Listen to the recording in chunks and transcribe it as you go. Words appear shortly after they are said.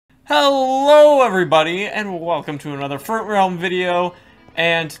Hello everybody, and welcome to another Fruit Realm video.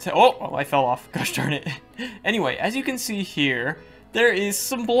 And oh, I fell off, gosh darn it. Anyway, as you can see here, there is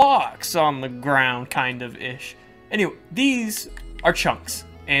some blocks on the ground, kind of ish. Anyway, these are chunks,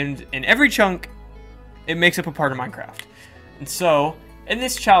 and in every chunk, it makes up a part of Minecraft. And so, in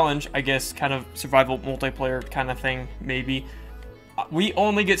this challenge, I guess kind of survival multiplayer kind of thing, maybe, we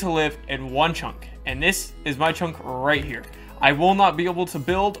only get to live in one chunk, and this is my chunk right here. I will not be able to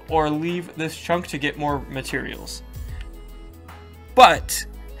build or leave this chunk to get more materials. But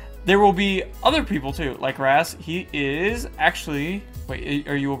there will be other people too, like Raz. He is actually... Wait,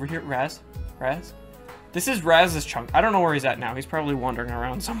 are you over here? Raz? Raz? This is Raz's chunk. I don't know where he's at now. He's probably wandering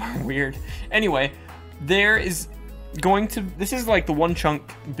around somewhere weird. Anyway, there is going to... This is like the one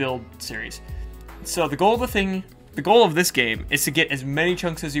chunk build series. So the goal of this game is to get as many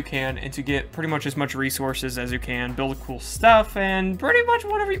chunks as you can and to get pretty much as much resources as you can, build cool stuff, and pretty much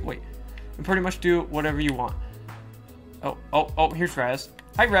whatever you... Wait. And pretty much do whatever you want. Oh, here's Raz.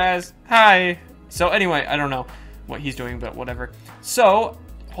 Hi, Raz. Hi. So anyway, I don't know what he's doing, but whatever. So,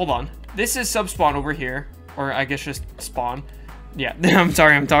 hold on. This is subspawn over here, or I guess just spawn. Yeah, I'm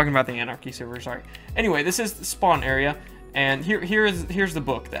sorry, I'm talking about the Anarchy server, sorry. Anyway, this is the spawn area, and here's the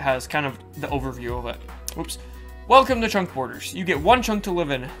book that has kind of the overview of it. Oops. Welcome to Chunk Borders. You get one chunk to live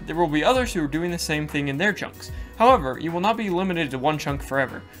in. There will be others who are doing the same thing in their chunks. However, you will not be limited to one chunk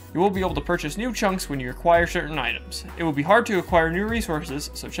forever. You will be able to purchase new chunks when you acquire certain items. It will be hard to acquire new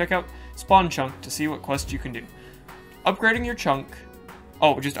resources, so check out Spawn Chunk to see what quests you can do. Upgrading your chunk...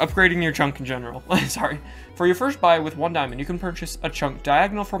 Oh, just upgrading your chunk in general. Sorry. For your first buy with 1 diamond, you can purchase a chunk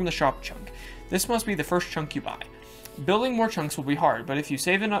diagonal from the shop chunk. This must be the first chunk you buy. Building more chunks will be hard, but if you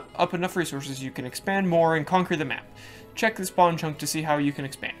save up enough resources, you can expand more and conquer the map. Check the spawn chunk to see how you can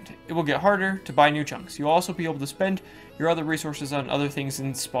expand. It will get harder to buy new chunks. You'll also be able to spend your other resources on other things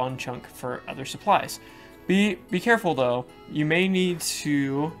in spawn chunk for other supplies. Be careful though. You may need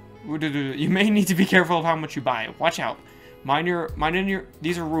to be careful of how much you buy. Watch out.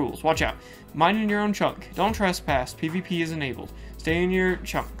 These are rules. Watch out. Mine in your own chunk. Don't trespass. PvP is enabled. Stay in your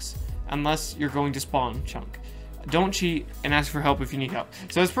chunks unless you're going to spawn chunk. Don't cheat and ask for help if you need help.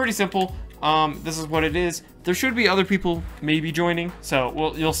 So it's pretty simple. This is what it is. There should be other people maybe joining,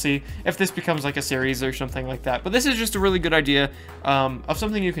 so you'll see if this becomes like a series or something like that. But this is just a really good idea of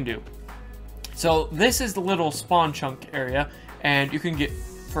something you can do. So this is the little spawn chunk area, and you can get,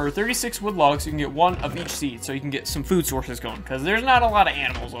 for 36 wood logs, you can get 1 of each seed, so you can get some food sources going, because there's not a lot of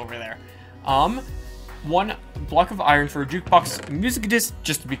animals over there. 1 block of iron for a jukebox music disc,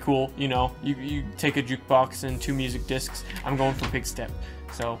 just to be cool, you know. You take a jukebox and 2 music discs. I'm going for Big Step,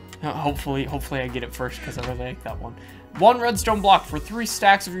 so hopefully I get it first because I really like that one. 1 redstone block for 3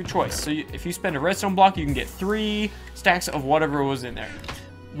 stacks of your choice. So if you spend a redstone block, you can get 3 stacks of whatever was in there.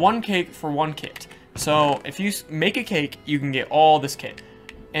 1 cake for 1 kit. So if you make a cake, you can get all this kit.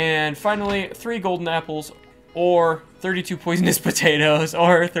 And finally, 3 golden apples, or 32 poisonous potatoes,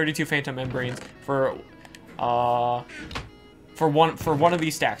 or 32 phantom membranes for one of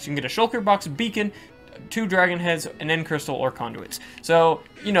these stacks. You can get a shulker box, beacon, 2 dragon heads, and end crystal or conduits. So,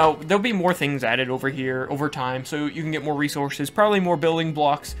 you know, there'll be more things added over here over time, so you can get more resources, probably more building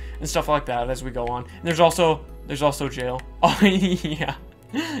blocks and stuff like that as we go on. And there's also jail. Oh yeah,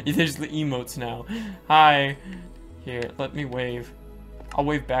 there's the emotes now. Hi. Here, let me wave. I'll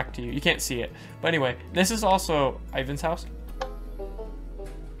wave back to you. You can't see it. But anyway, this is also Ivan's house.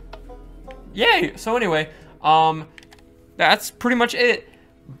 Yay! So anyway, that's pretty much it.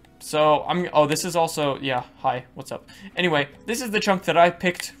 So oh, this is also, yeah, hi, what's up? Anyway, this is the chunk that I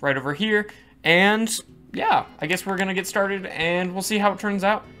picked right over here. And yeah, I guess we're gonna get started and we'll see how it turns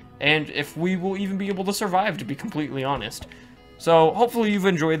out. And if we will even be able to survive, to be completely honest. So hopefully you've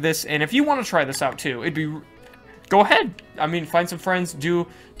enjoyed this. And if you want to try this out too, go ahead. I mean, find some friends, do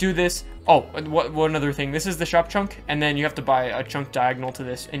this. Oh, one other thing. This is the shop chunk, and then you have to buy a chunk diagonal to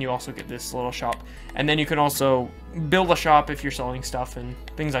this, and you also get this little shop. And then you can also build a shop if you're selling stuff and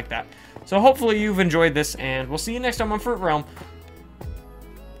things like that. So hopefully you've enjoyed this, and we'll see you next time on Fruit Realm.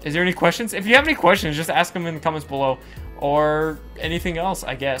 Is there any questions? If you have any questions, just ask them in the comments below. Or anything else,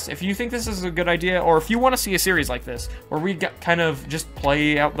 I guess. If you think this is a good idea, or if you want to see a series like this, where we kind of just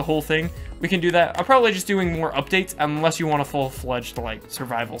play out the whole thing, we can do that. I'm probably just doing more updates, unless you want a full-fledged, like,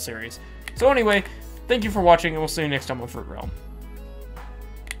 survival series. So anyway, thank you for watching, and we'll see you next time on Fruit Realm.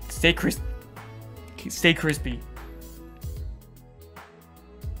 Stay crispy.